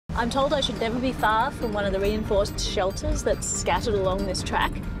I'm told I should never be far from one of the reinforced shelters that's scattered along this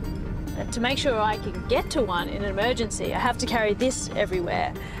track. And to make sure I can get to one in an emergency, I have to carry this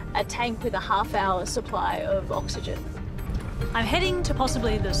everywhere, a tank with a half-hour supply of oxygen. I'm heading to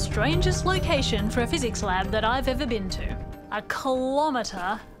possibly the strangest location for a physics lab that I've ever been to, a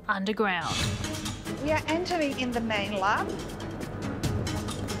kilometre underground. We are entering in the main lab.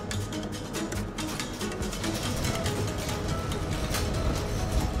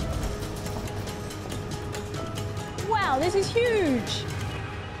 Wow, this is huge!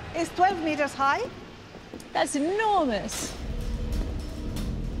 It's 12 meters high. That's enormous.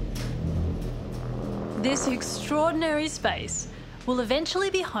 This extraordinary space will eventually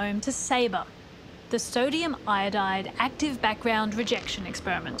be home to SABRE, the sodium iodide active background rejection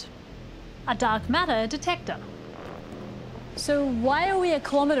experiment, a dark matter detector. So why are we a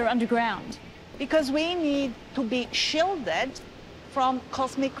kilometre underground? Because we need to be shielded from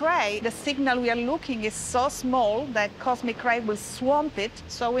cosmic ray. The signal we are looking is so small that cosmic ray will swamp it,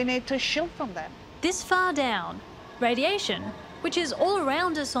 so we need to shield from them. This far down, radiation, which is all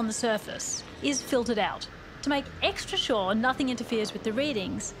around us on the surface, is filtered out. To make extra sure nothing interferes with the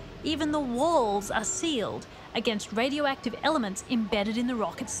readings, even the walls are sealed against radioactive elements embedded in the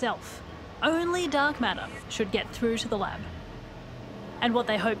rock itself. Only dark matter should get through to the lab. And what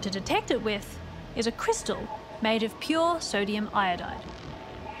they hope to detect it with is a crystal made of pure sodium iodide.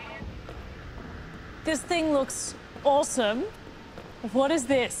 This thing looks awesome. What is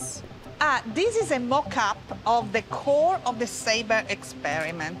this? This is a mock-up of the core of the SABRE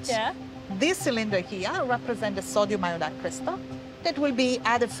experiment. Yeah. This cylinder here represents the sodium iodide crystal that will be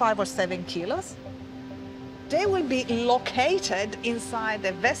added 5 or 7 kilos. They will be located inside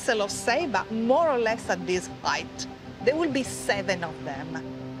the vessel of SABRE, more or less at this height. There will be 7 of them.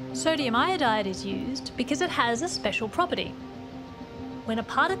 Sodium iodide is used because it has a special property. When a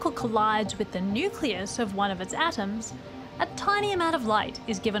particle collides with the nucleus of one of its atoms, a tiny amount of light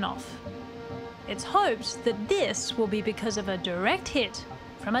is given off. It's hoped that this will be because of a direct hit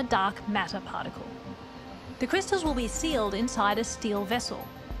from a dark matter particle. The crystals will be sealed inside a steel vessel,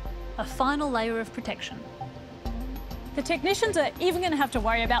 a final layer of protection. The technicians are even going to have to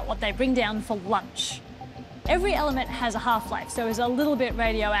worry about what they bring down for lunch. Every element has a half-life, so is a little bit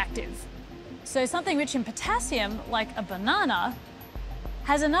radioactive. So something rich in potassium, like a banana,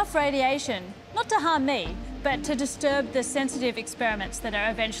 has enough radiation, not to harm me, but to disturb the sensitive experiments that are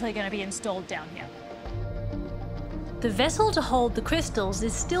eventually going to be installed down here. The vessel to hold the crystals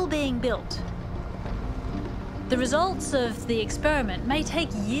is still being built. The results of the experiment may take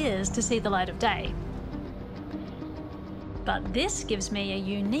years to see the light of day. But this gives me a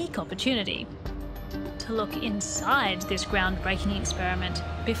unique opportunity to look inside this groundbreaking experiment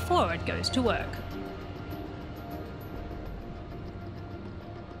before it goes to work.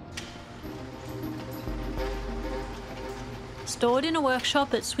 Stored in a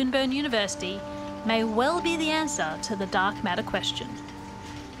workshop at Swinburne University may well be the answer to the dark matter question.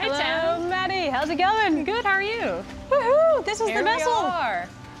 Hey, Hello, Tim. Maddie. How's it going? Good, how are you? Woohoo! This is Here the vessel. we are.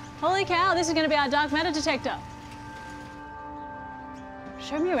 Holy cow! This is going to be our dark matter detector.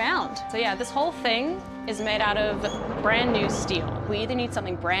 Show me around. So yeah, this whole thing is made out of brand new steel. We either need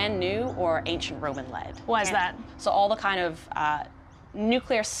something brand new or ancient Roman lead. Why is And that? So all the kind of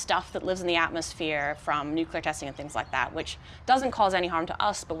nuclear stuff that lives in the atmosphere from nuclear testing and things like that, which doesn't cause any harm to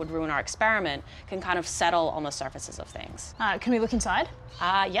us but would ruin our experiment, can kind of settle on the surfaces of things. Can we look inside?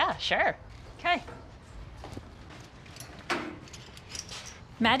 Yeah, sure. Okay.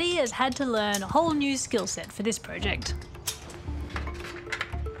 Maddie has had to learn a whole new skill set for this project.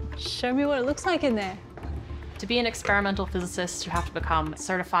 Show me what it looks like in there. To be an experimental physicist, you have to become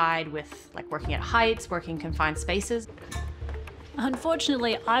certified with working at heights, working in confined spaces.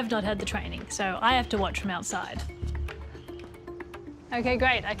 Unfortunately, I've not had the training, so I have to watch from outside. Okay,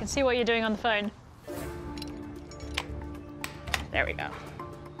 great. I can see what you're doing on the phone. There we go.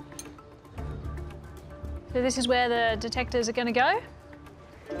 So this is where the detectors are going to go?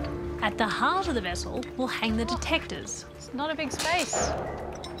 At the heart of the vessel will hang the detectors. It's not a big space.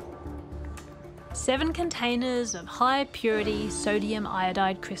 7 containers of high-purity sodium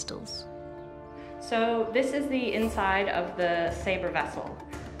iodide crystals. So this is the inside of the SABRE vessel.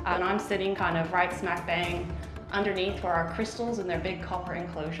 And I'm sitting kind of right smack bang underneath where our crystals and their big copper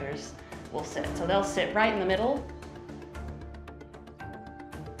enclosures will sit. So they'll sit right in the middle.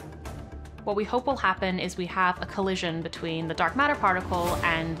 What we hope will happen is we have a collision between the dark matter particle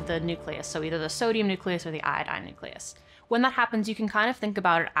and the nucleus, so either the sodium nucleus or the iodine nucleus. When that happens, you can kind of think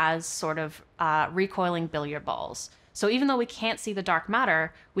about it as sort of recoiling billiard balls. So even though we can't see the dark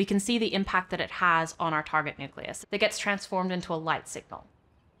matter, we can see the impact that it has on our target nucleus. It gets transformed into a light signal.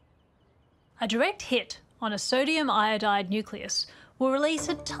 A direct hit on a sodium iodide nucleus will release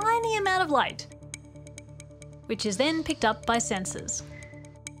a tiny amount of light, which is then picked up by sensors.